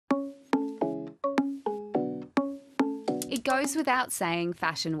It goes without saying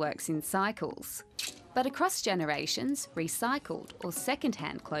fashion works in cycles. But across generations, recycled or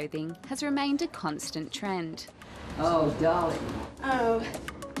second-hand clothing has remained a constant trend. Oh, darling. Oh.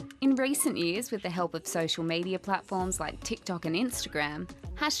 In recent years, with the help of social media platforms like TikTok and Instagram,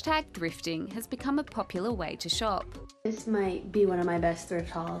 hashtag thrifting has become a popular way to shop. This might be one of my best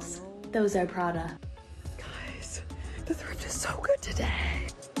thrift hauls. Those are Prada. Guys, the thrift is so good today.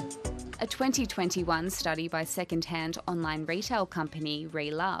 A 2021 study by second-hand online retail company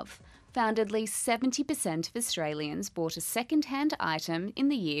Relove found at least 70% of Australians bought a second-hand item in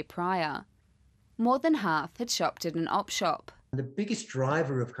the year prior. More than half had shopped at an op shop. The biggest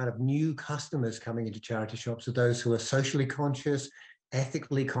driver of kind of new customers coming into charity shops are those who are socially conscious,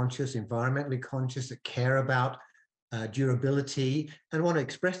 ethically conscious, environmentally conscious, that care about durability and want to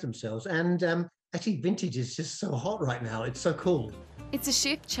express themselves. And actually, vintage is just so hot right now. It's so cool. It's a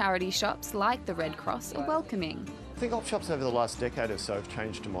shift charity shops like the Red Cross are welcoming. I think op shops over the last decade or so have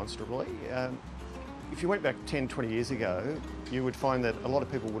changed demonstrably. If you went back 10, 20 years ago, you would find that a lot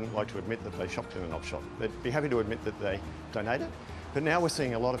of people wouldn't like to admit that they shopped in an op shop. They'd be happy to admit that they donated. But now we're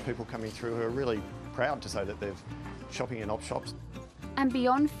seeing a lot of people coming through who are really proud to say that they're shopping in op shops. And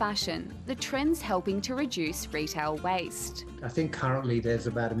beyond fashion, the trend's helping to reduce retail waste. I think currently there's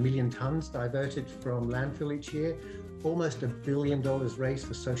about 1 million tonnes diverted from landfill each year, almost $1 billion raised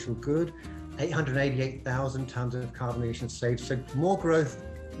for social good, 888,000 tonnes of carbon emissions saved. So more growth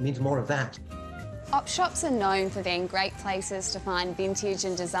means more of that. Op shops are known for being great places to find vintage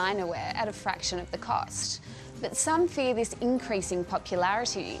and designer wear at a fraction of the cost. But some fear this increasing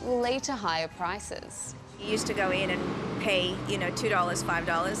popularity will lead to higher prices. You used to go in and pay, $2,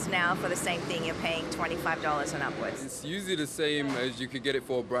 $5. Now for the same thing, you're paying $25 and upwards. It's usually the same as you could get it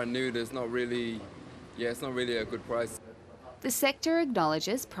for brand new. It's not really a good price. The sector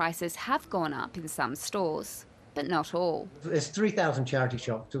acknowledges prices have gone up in some stores, but not all. There's 3,000 charity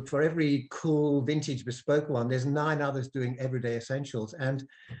shops. So for every cool vintage bespoke one, there's 9 others doing everyday essentials. And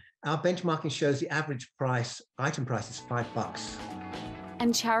our benchmarking shows the average item price is $5.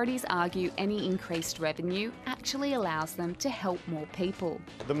 And charities argue any increased revenue actually allows them to help more people.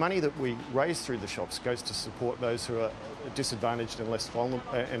 The money that we raise through the shops goes to support those who are disadvantaged and less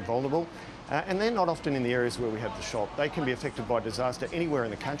vulnerable. And they're not often in the areas where we have the shop. They can be affected by disaster anywhere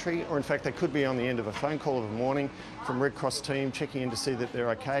in the country, or in fact they could be on the end of a phone call of a morning from Red Cross team checking in to see that they're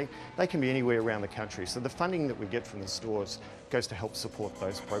okay. They can be anywhere around the country. So the funding that we get from the stores goes to help support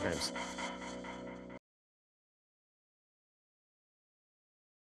those programs.